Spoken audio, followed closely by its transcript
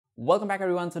Welcome back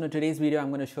everyone. So in today's video, I'm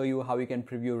going to show you how you can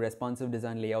preview responsive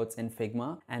design layouts in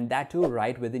Figma, and that too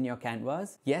right within your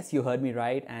canvas. Yes, you heard me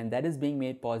right, and that is being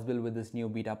made possible with this new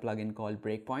beta plugin called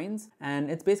Breakpoints.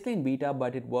 And it's basically in beta,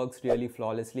 but it works really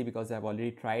flawlessly because I've already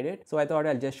tried it. So I thought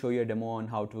I'll just show you a demo on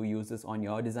how to use this on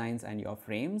your designs and your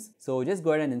frames. So just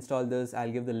go ahead and install this.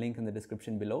 I'll give the link in the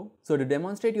description below. So to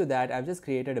demonstrate you that, I've just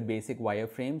created a basic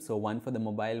wireframe. So one for the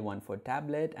mobile, one for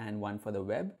tablet, and one for the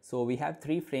web. So we have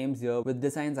 3 frames here with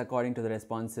designs according to the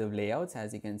responsive layouts,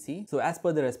 as you can see. So as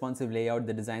per the responsive layout,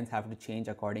 the designs have to change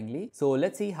accordingly. So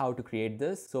let's see how to create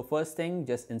this. So first thing,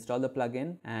 just install the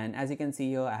plugin, and as you can see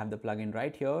here, I have the plugin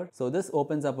right here. So this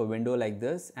opens up a window like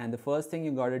this, and the first thing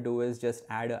you got to do is just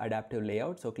add an adaptive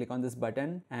layout. So click on this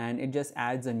button and it just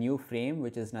adds a new frame,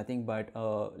 which is nothing but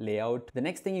a layout. The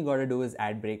next thing you got to do is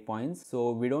add breakpoints.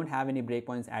 So we don't have any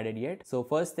breakpoints added yet. So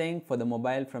first thing, for the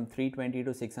mobile from 320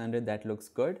 to 600, that looks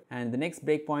good. And the next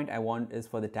breakpoint I want is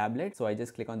for the tablet. So I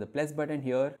just click on the plus button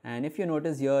here, and if you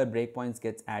notice here, breakpoints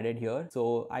gets added here.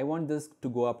 So I want this to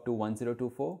go up to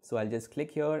 1024. So I'll just click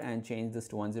here and change this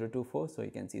to 1024. So you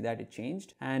can see that it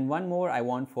changed. And one more I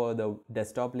want for the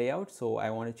desktop layout. So I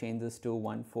want to change this to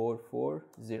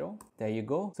 1440. There you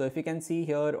go. So if you can see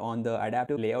here on the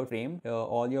adaptive layout frame,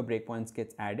 all your breakpoints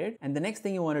gets added. And the next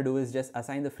thing you want to do is just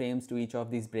assign the frames to each of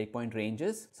these breakpoint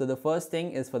ranges. So the first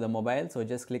thing is for the mobile. So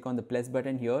just click on the plus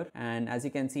button here, and as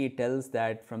you can see, it tells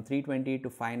that from 320 to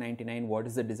 599 what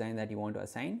is the design that you want to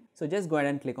assign. So just go ahead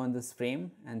and click on this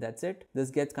frame, and that's it.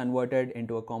 This gets converted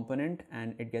into a component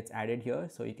and it gets added here.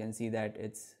 So you can see that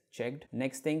it's checked.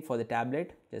 Next thing, for the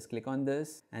tablet, just click on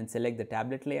this and select the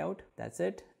tablet layout. That's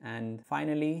it. And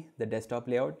finally, the desktop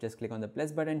layout, just click on the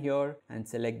plus button here and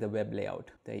select the web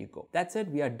layout. There you go. That's it.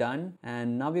 We are done.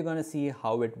 And now we're going to see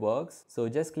how it works. So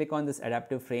just click on this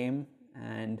adaptive frame,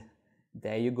 and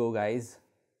there you go, guys.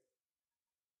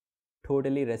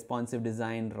 Totally responsive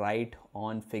design right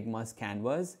on Figma's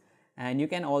canvas. And you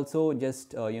can also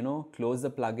just close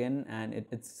the plugin, and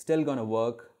it's still gonna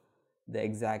work the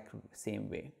exact same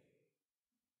way.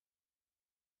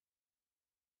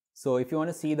 So if you want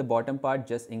to see the bottom part,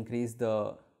 just increase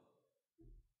the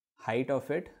height of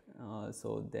it.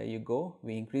 So there you go,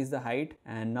 we increase the height,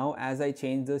 and now as I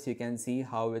change this, you can see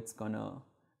how it's gonna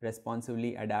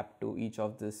responsively adapt to each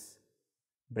of this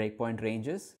breakpoint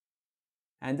ranges.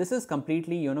 And this is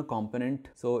completely component.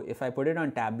 So if I put it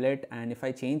on tablet, and if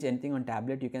I change anything on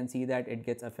tablet, you can see that it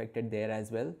gets affected there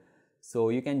as well. So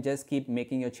you can just keep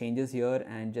making your changes here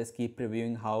and just keep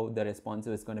previewing how the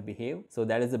responsive is going to behave. So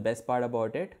that is the best part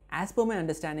about it. As per my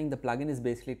understanding, the plugin is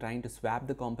basically trying to swap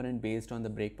the component based on the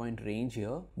breakpoint range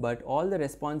here. But all the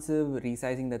responsive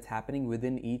resizing that's happening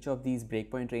within each of these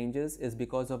breakpoint ranges is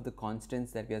because of the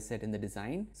constants that we have set in the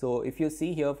design. So if you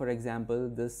see here, for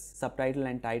example, this subtitle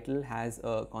and title has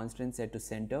a constant set to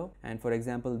center. And for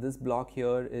example, this block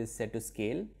here is set to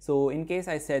scale. So in case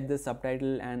I set this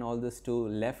subtitle and all this to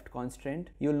left constant,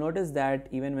 you'll notice that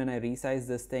even when I resize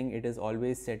this thing, it is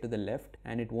always set to the left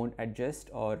and it won't adjust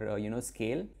or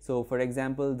scale. So for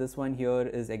example, this one here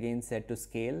is again set to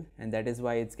scale, and that is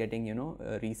why it's getting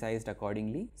resized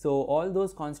accordingly. So all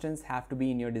those constants have to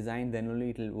be in your design, then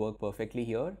only it will work perfectly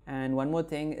here. And one more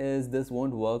thing is, this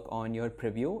won't work on your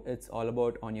preview. It's all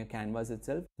about on your canvas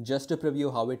itself, just to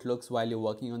preview how it looks while you're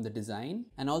working on the design.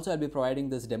 And also I'll be providing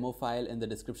this demo file in the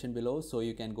description below, so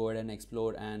you can go ahead and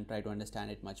explore and try to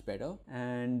understand it much better.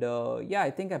 And yeah,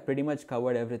 I think I pretty much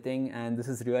covered everything, and this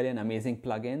is really an amazing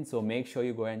plugin. So make sure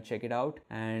you go and check it out.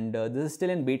 And this is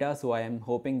still in beta, so I am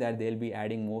hoping that they'll be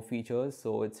adding more features.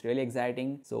 So it's really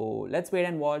exciting. So let's wait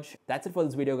and watch. That's it for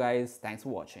this video, guys. Thanks for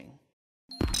watching.